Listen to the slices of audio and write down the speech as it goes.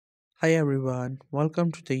Hi everyone,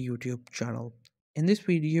 welcome to the YouTube channel. In this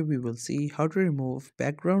video, we will see how to remove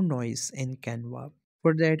background noise in Canva.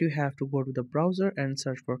 For that, you have to go to the browser and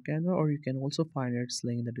search for Canva, or you can also find its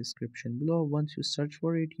link in the description below. Once you search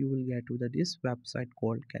for it, you will get to this website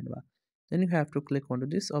called Canva. Then you have to click onto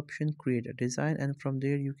this option, create a design, and from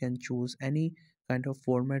there you can choose any kind of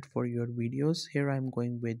format for your videos. Here I'm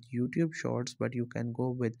going with YouTube Shorts, but you can go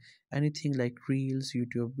with anything like Reels,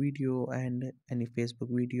 YouTube video, and any Facebook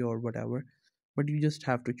video or whatever. But you just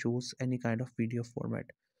have to choose any kind of video format.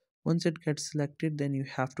 Once it gets selected, then you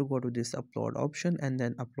have to go to this upload option and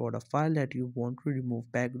then upload a file that you want to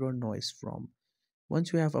remove background noise from.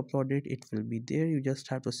 Once you have uploaded, it will be there. You just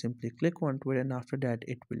have to simply click onto it, and after that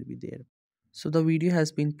it will be there. So the video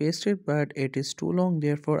has been pasted, but it is too long,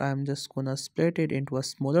 therefore I'm just gonna split it into a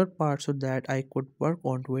smaller part so that I could work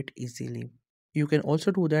onto it easily. You can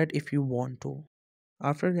also do that if you want to.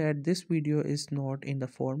 After that, this video is not in the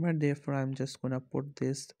format, therefore I'm just gonna put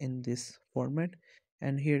this in this format,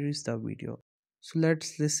 and here is the video. So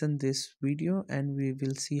let's listen this video and we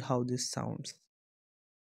will see how this sounds.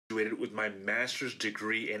 Graduated with my master's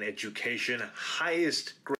degree in education,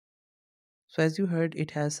 highest grade. So as you heard,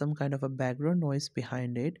 it has some kind of a background noise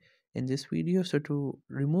behind it in this video. So to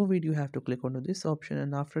remove it, you have to click onto this option,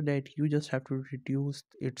 and after that you just have to reduce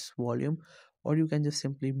its volume, or you can just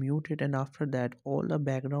simply mute it, and after that all the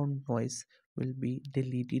background noise will be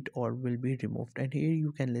deleted or will be removed. And here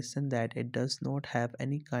you can listen that it does not have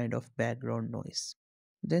any kind of background noise.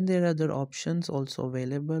 Then there are other options also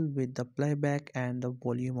available with the playback and the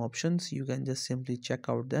volume options. You can just simply check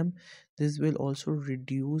out them. This will also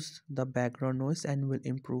reduce the background noise and will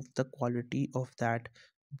improve the quality of that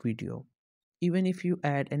video. Even if you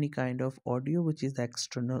add any kind of audio, which is the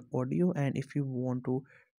external audio, and if you want to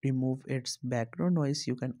remove its background noise,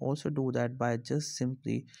 you can also do that by just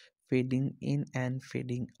simply fading in and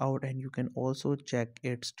fading out, and you can also check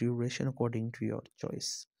its duration according to your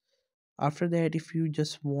choice. After that, if you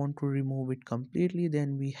just want to remove it completely,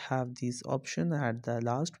 then we have this option at the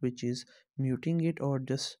last, which is muting it or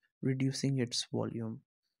just reducing its volume.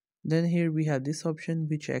 Then here we have this option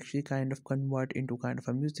which actually kind of convert into kind of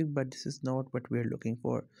a music, but this is not what we are looking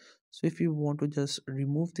for. So if you want to just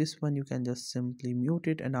remove this one, you can just simply mute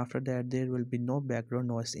it, and after that there will be no background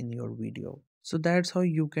noise in your video. So that's how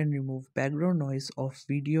you can remove background noise of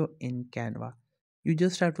video in Canva. You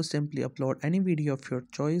just have to simply upload any video of your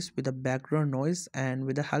choice with a background noise, and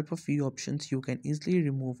with the help of few options you can easily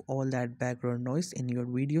remove all that background noise in your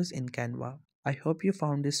videos in Canva. I hope you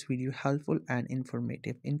found this video helpful and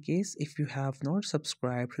informative. In case if you have not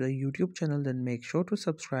subscribed to the YouTube channel, then make sure to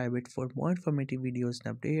subscribe it for more informative videos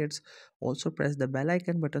and updates. Also press the bell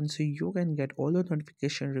icon button so you can get all the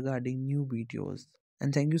notifications regarding new videos.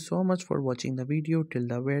 And thank you so much for watching the video till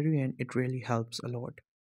the very end. It really helps a lot.